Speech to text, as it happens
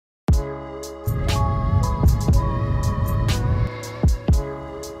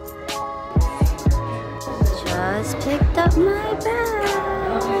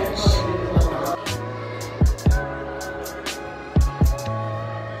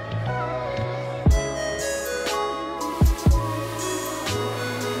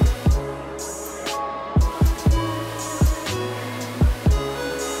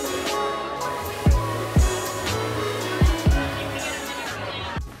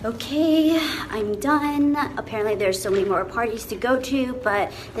Okay, I'm done. Apparently there's so many more parties to go to,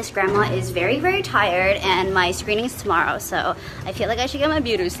 but this grandma is very, very tired and my screening's tomorrow, so I feel like I should get my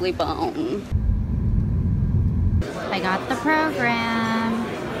beauty sleep on. I got the program,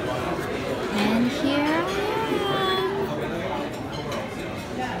 and here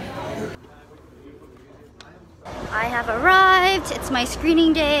I have arrived. It's my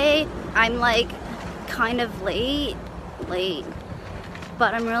screening day. I'm like kind of late,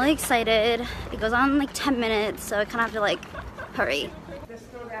 but I'm really excited. It goes on in like 10 minutes, so I kind of have to like hurry. Just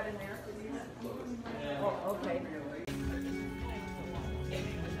throw that in there for you. Oh, okay.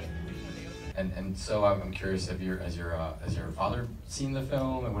 And so I'm curious, has your father seen the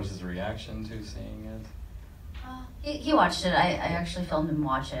film, and what is his reaction to seeing it? He watched it. I actually filmed him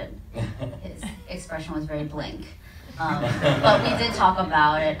watch it. His expression was very blank. But we did talk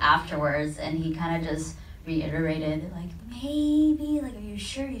about it afterwards, and he kind of just reiterated, like, maybe, like, are you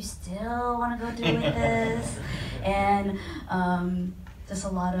sure you still want to go through with this? And just a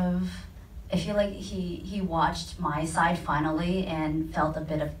lot of, I feel like he watched my side finally and felt a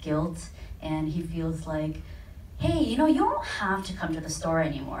bit of guilt, and he feels like, hey, you know, you don't have to come to the store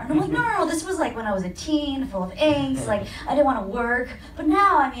anymore. And I'm like, no, this was like when I was a teen, full of angst, like I didn't want to work. But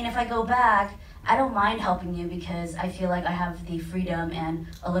now, I mean, if I go back, I don't mind helping you because I feel like I have the freedom and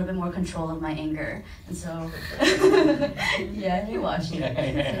a little bit more control of my anger. And so, yeah, he watched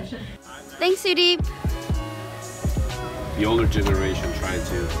it. Thanks, Sudhi. The older generation trying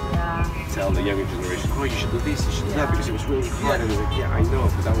to tell the younger generation, oh, you should do this, you should do that, because it was really hard. And they're like, yeah, I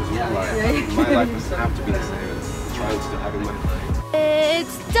know, but that was your life. My life doesn't have to be the same. It's trying to have in my...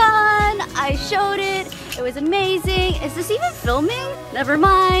 It's done! I showed it. It was amazing. Is this even filming? Never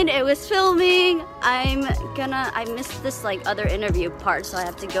mind, it was filming. I missed this like other interview part, so I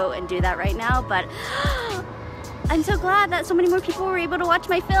have to go and do that right now, but I'm so glad that so many more people were able to watch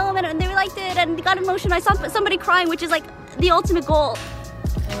my film and they liked it and got emotional. I saw somebody crying, which is like the ultimate goal.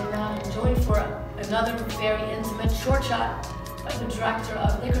 And join for another very intimate short shot by the director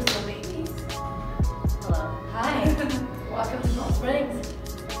of Nickersville Babies. Hello. Hi. Welcome to Palm Springs.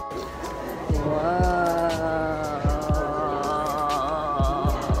 Whoa.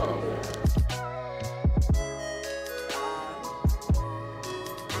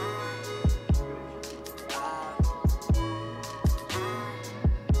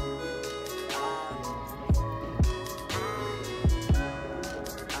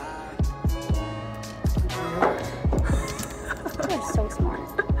 You're so smart.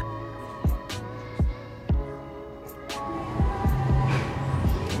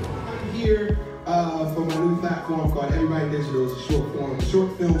 Here for my new platform called Everybody Digital. It's a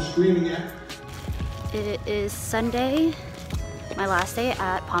short film streaming app. It is Sunday, my last day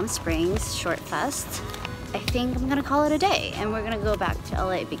at Palm Springs ShortFest. I think I'm gonna call it a day and we're gonna go back to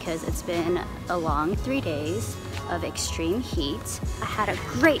LA because it's been a long 3 days of extreme heat. I had a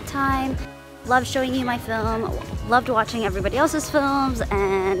great time. Loved showing you my film, loved watching everybody else's films,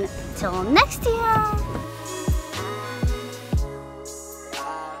 and till next year!